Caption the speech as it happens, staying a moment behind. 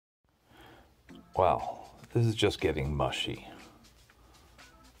Wow, this is just getting mushy.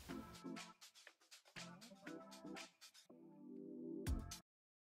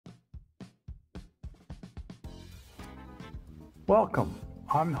 Welcome,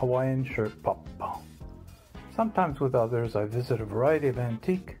 I'm Hawaiian Shirt Papa. Sometimes with others I visit a variety of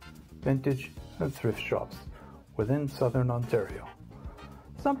antique, vintage, and thrift shops within southern Ontario.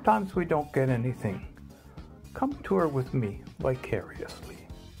 Sometimes we don't get anything. Come tour with me vicariously.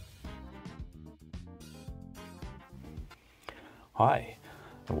 Hi,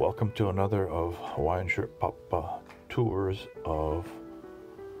 and welcome to another of Hawaiian Shirt Papa tours of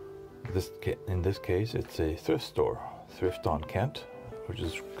this. In this case, it's a thrift store, Thrift on Kent, which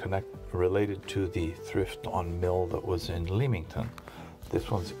is related to the Thrift on Mill that was in Leamington. This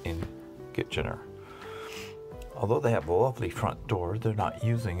one's in Kitchener. Although they have a lovely front door, they're not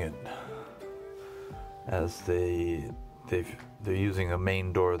using it as they're using a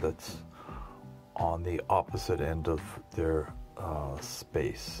main door that's on the opposite end of their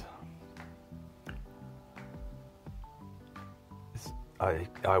space.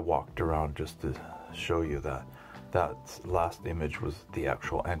 I walked around just to show you that. That last image was the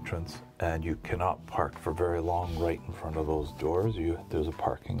actual entrance, and you cannot park for very long right in front of those doors. There's a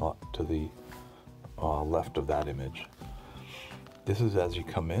parking lot to the left of that image. This is as you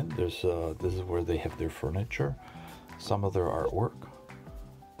come in. This is where they have their furniture, some of their artwork,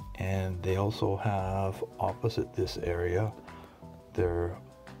 and they also have opposite this area their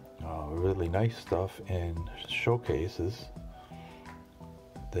really nice stuff in showcases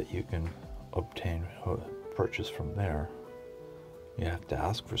that you can obtain. Purchase from there. You have to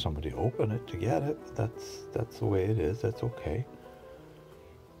ask for somebody to open it to get it, but that's the way it is. That's okay.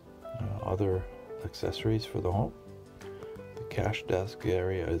 Other accessories for the home. The cash desk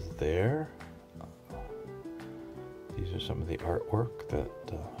area is there. These are some of the artwork that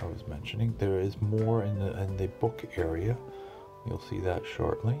I was mentioning. There is more in the book area. You'll see that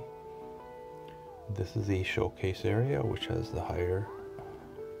shortly. This is the showcase area, which has the higher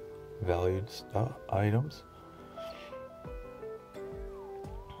valued items.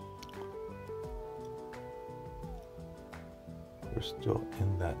 We're still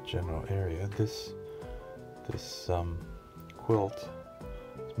in that general area. This quilt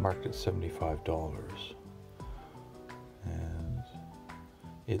is marked at $75, and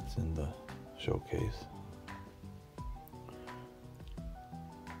it's in the showcase.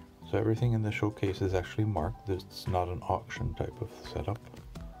 So everything in the showcase is actually marked. It's not an auction type of setup.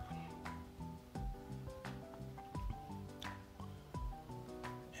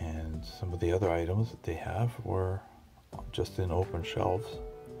 And some of the other items that they have were just in open shelves.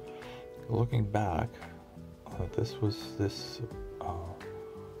 Looking back, this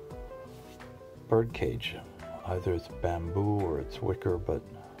bird cage. Either it's bamboo or it's wicker, but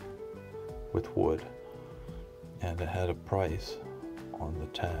with wood. And it had a price on the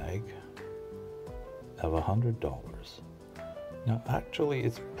tag of $100. Now actually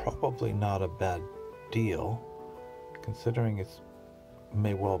it's probably not a bad deal, considering it's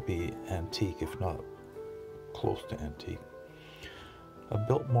may well be antique, if not close to antique. A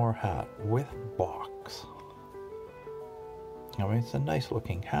Biltmore hat with box. I mean, it's a nice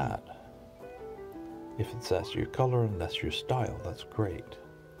looking hat. If that's your color and that's your style, that's great.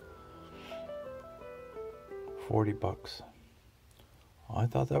 $40. I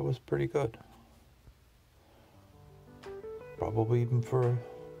thought that was pretty good. Probably even for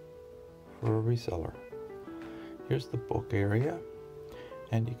a reseller. Here's the book area.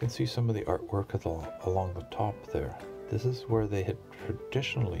 And you can see some of the artwork along the top there. This is where they had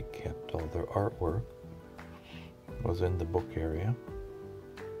traditionally kept all their artwork, was in the book area.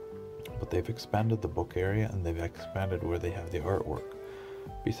 But they've expanded the book area, and they've expanded where they have the artwork.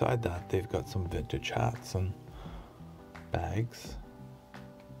 Beside that, they've got some vintage hats and bags.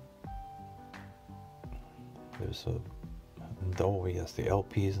 There's yes, the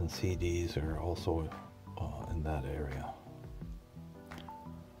LPs and CDs are also in that area.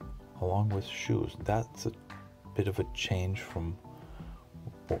 Along with shoes. That's a bit of a change from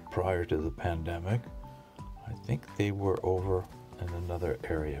prior to the pandemic. I think they were over in another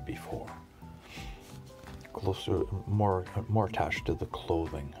area before. Closer, more attached to the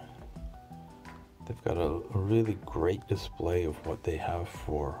clothing. They've got a really great display of what they have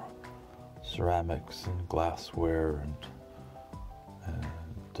for ceramics and glassware and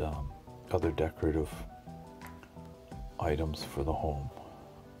other decorative items for the home.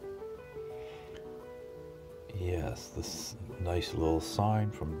 Yes, this nice little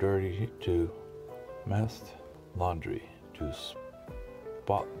sign, from dirty to messed, laundry to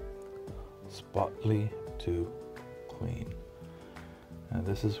spotly to clean. And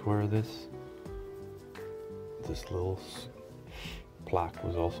this is where this this little plaque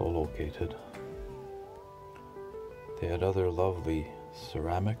was also located. They had other lovely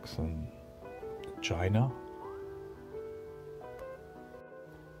ceramics and china.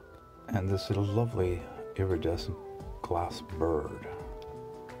 And this lovely iridescent glass bird.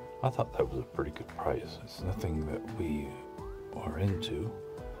 I thought that was a pretty good price. It's nothing that we are into.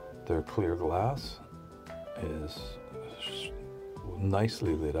 Their clear glass is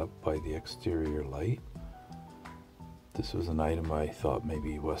nicely lit up by the exterior light. This was an item I thought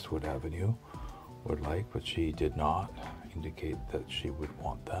maybe Westwood Avenue would like, but she did not indicate that she would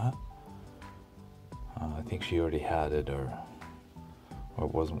want that. I think she already had it, or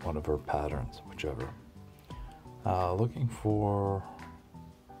it wasn't one of her patterns, whichever. Looking for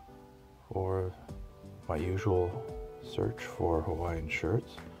my usual search for Hawaiian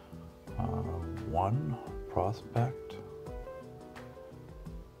shirts. One prospect.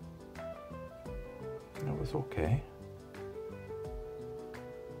 It was okay.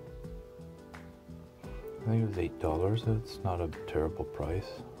 I think it was $8. It's not a terrible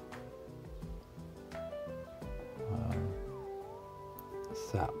price.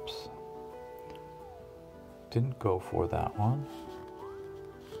 Saps. Didn't go for that one.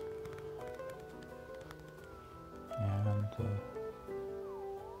 And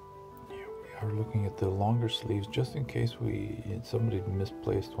here we are looking at the longer sleeves, just in case somebody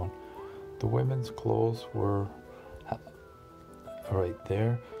misplaced one. The women's clothes were right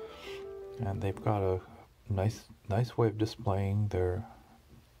there, and they've got a nice way of displaying their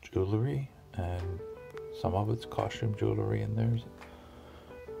jewelry, and some of it's costume jewelry in there.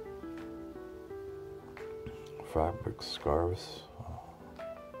 Fabric scarves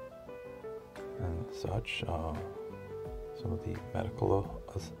and such. Some of the medical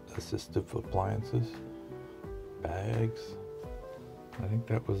assistive appliances, bags. I think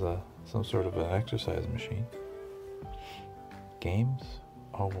that was some sort of an exercise machine. Games.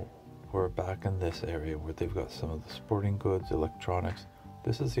 Oh, we're back in this area where they've got some of the sporting goods, electronics.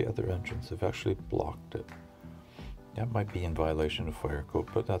 This is the other entrance. They've actually blocked it. That might be in violation of fire code,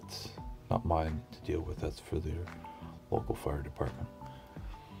 but that's not mine to deal with. That's for their local fire department.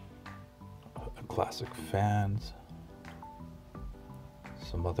 Classic fans.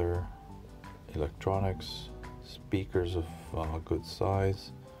 Some other electronics. Speakers of good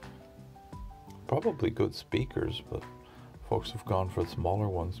size. Probably good speakers, but folks have gone for the smaller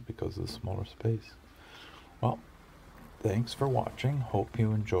ones because of the smaller space. Well, thanks for watching. Hope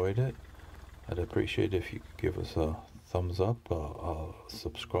you enjoyed it. I'd appreciate if you could give us a thumbs up,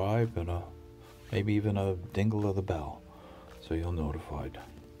 subscribe, and maybe even a dingle of the bell so you'll notified.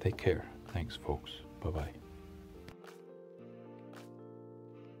 Take care. Thanks, folks. Bye-bye.